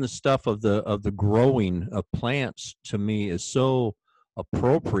mean, even the stuff of the growing of plants to me is so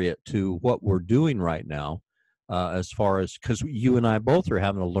appropriate to what we're doing right now, as far as, because you and I both are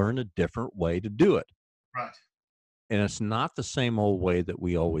having to learn a different way to do it, Right. and it's not the same old way that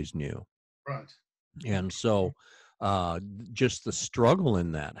we always knew. Right. And so, just the struggle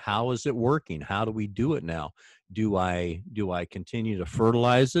in that. How is it working? How do we do it now? Do I continue to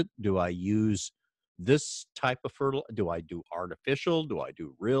fertilize it? Do I use this type of fertilizer? Do I do artificial? Do I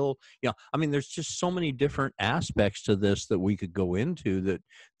do real? I mean, there's just so many different aspects to this that we could go into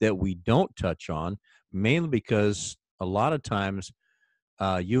that we don't touch on, mainly because a lot of times,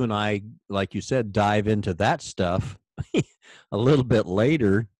 you and I, like you said, dive into that stuff a little bit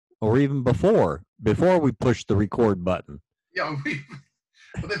later, or even before we push the record button. Yeah,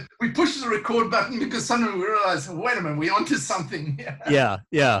 we push the record button because suddenly we realize, wait a minute, we're onto something.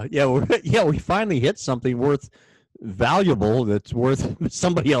 We finally hit something valuable that's worth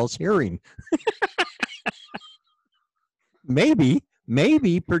somebody else hearing. maybe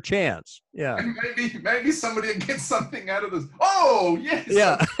perchance. Yeah. Maybe somebody will get something out of this. Oh, yes.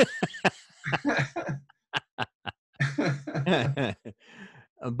 Yeah.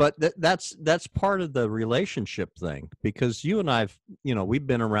 But that's part of the relationship thing, because you and I've, we've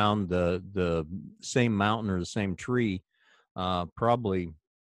been around the same mountain or the same tree, probably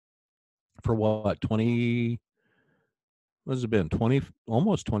for what, 20, what has it been, 20,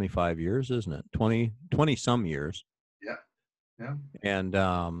 almost 25 years, isn't it? 20 some years. Yeah. Yeah. And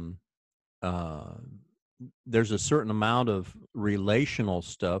there's a certain amount of relational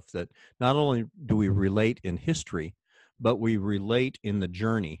stuff that not only do we relate in history, but we relate in the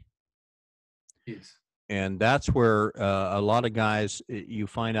journey. Yes. And that's where a lot of guys, you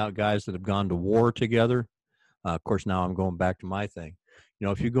find out guys that have gone to war together. Of course, now I'm going back to my thing.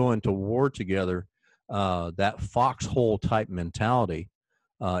 If you go into war together, that foxhole type mentality,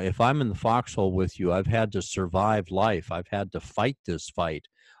 if I'm in the foxhole with you, I've had to survive life. I've had to fight this fight.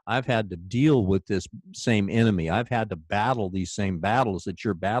 I've had to deal with this same enemy. I've had to battle these same battles that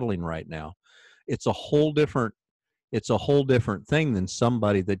you're battling right now. It's a whole different thing than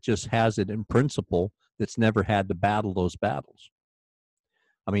somebody that just has it in principle, that's never had to battle those battles.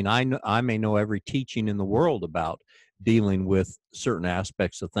 I mean, I may know every teaching in the world about dealing with certain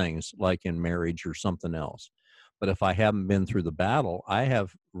aspects of things, like in marriage or something else. But if I haven't been through the battle, I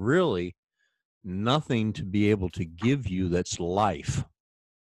have really nothing to be able to give you that's life.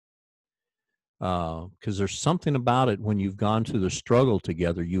 Because there's something about it when you've gone through the struggle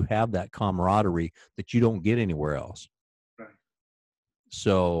together, you have that camaraderie that you don't get anywhere else. Right.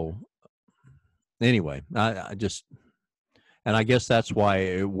 So anyway, I just, and I guess that's why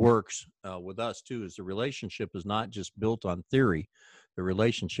it works with us too, is the relationship is not just built on theory. The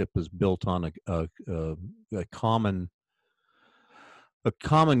relationship is built on a common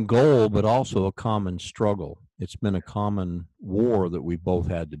goal, but also a common struggle. It's been a common war that we both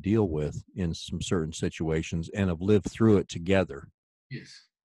had to deal with in some certain situations, and have lived through it together. Yes.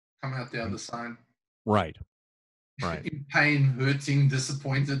 Come out the other side. Right. In pain, hurting,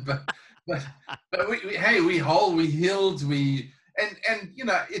 disappointed, but we whole, we healed, and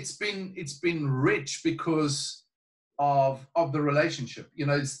it's been rich because of the relationship.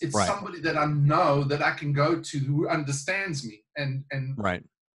 It's right. Somebody that I know that I can go to, who understands me and right.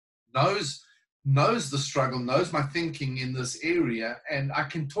 knows the struggle, knows my thinking in this area, and I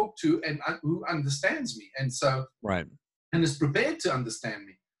can talk to, and who understands me, and so right, and is prepared to understand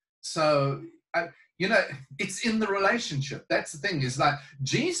me. So it's in the relationship. That's the thing. Is like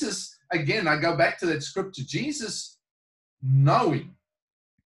Jesus. Again, I go back to that scripture. Jesus, knowing,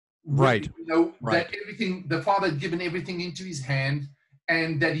 right, that everything, the Father had given everything into his hand,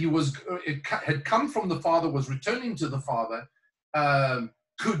 and that it had come from the Father, was returning to the Father,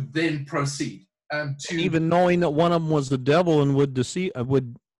 could then proceed. Even knowing that one of them was the devil and would deceive,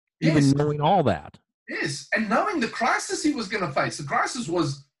 yes, knowing all that. Yes, and knowing the crisis he was going to face. The crisis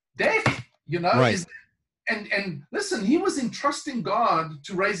was death. Right. And listen, he was entrusting God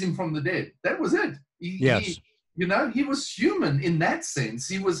to raise him from the dead. That was it. Yes. He was human in that sense.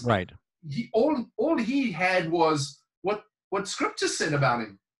 He was right. All he had was what Scripture said about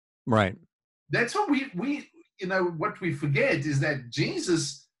him. Right. That's what we you know, what we forget is that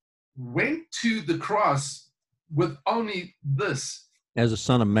Jesus went to the cross with only this. As a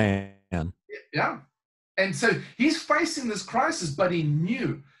son of man. Yeah. And so he's facing this crisis, but he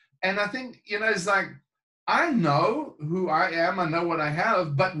knew. And I think, you know, it's like, I know who I am. I know what I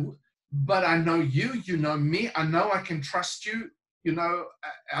have, but I know you, you know me. I know I can trust you. You know,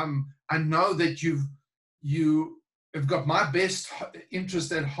 I know that you have got my best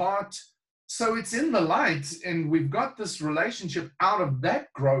interest at heart. So it's in the light, and we've got this relationship. Out of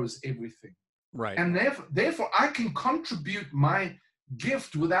that grows everything. Right. And therefore I can contribute my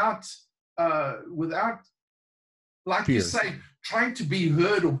gift without, like fear. you say, trying to be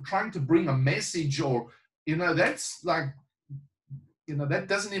heard or trying to bring a message, or, you know, that's like, you know, that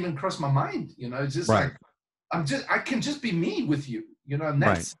doesn't even cross my mind. You know, it's just right. like, I can just be me with you, you know, and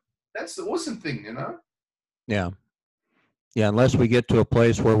that's the awesome thing, you know? Yeah. Yeah, unless we get to a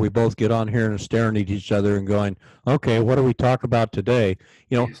place where we both get on here and staring at each other and going, okay, what do we talk about today?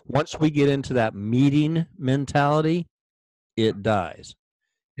 You know, once we get into that meeting mentality, it dies.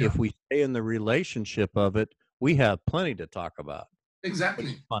 Yeah. If we stay in the relationship of it, we have plenty to talk about.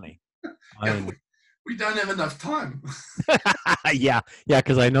 Exactly. It's funny. We don't have enough time. Yeah,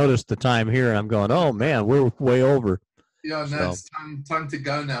 because I noticed the time here and I'm going, oh man, we're way over. Yeah, no, it's time to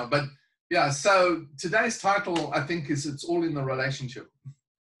go now. But yeah, so today's title, I think, is It's All in the Relationship.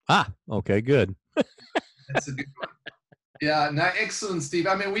 Okay, good. That's a good one. Yeah, no, excellent, Steve.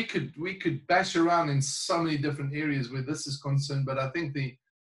 I mean, we could bash around in so many different areas where this is concerned, but I think the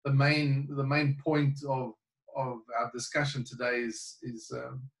main point of our discussion today is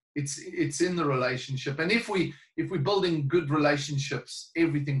it's in the relationship. And if we're building good relationships,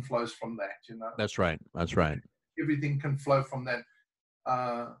 everything flows from that, you know. That's right. Everything can flow from that.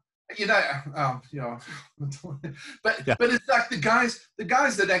 You know, but it's like the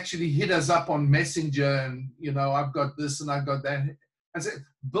guys that actually hit us up on Messenger, and, you know, I've got this and I've got that. I said,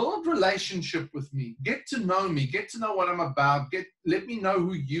 build relationship with me, get to know me, get to know what I'm about, let me know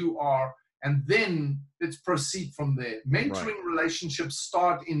who you are, and then let's proceed from there. Mentoring relationships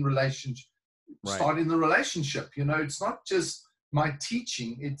start in relationship, start in the relationship. You know, it's not just my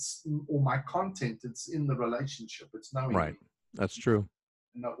teaching, or my content, it's in the relationship. It's knowing you. That's true.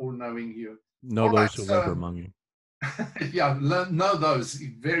 Or knowing you. Know those who labor among you. Yeah, know those.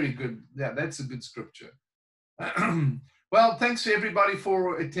 Very good. Yeah, that's a good scripture. Well, thanks to everybody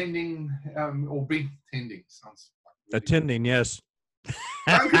for attending, or being attending. Sounds like really attending, yes.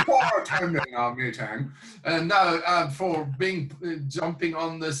 Thank you for attending our meeting. For jumping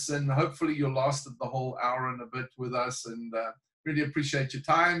on this, and hopefully you lasted the whole hour and a bit with us, and really appreciate your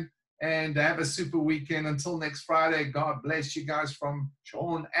time. And have a super weekend. Until next Friday, God bless you guys, from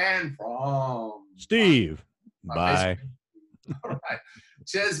Sean and from Steve. Bye. All right.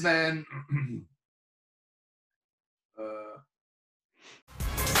 Cheers, man.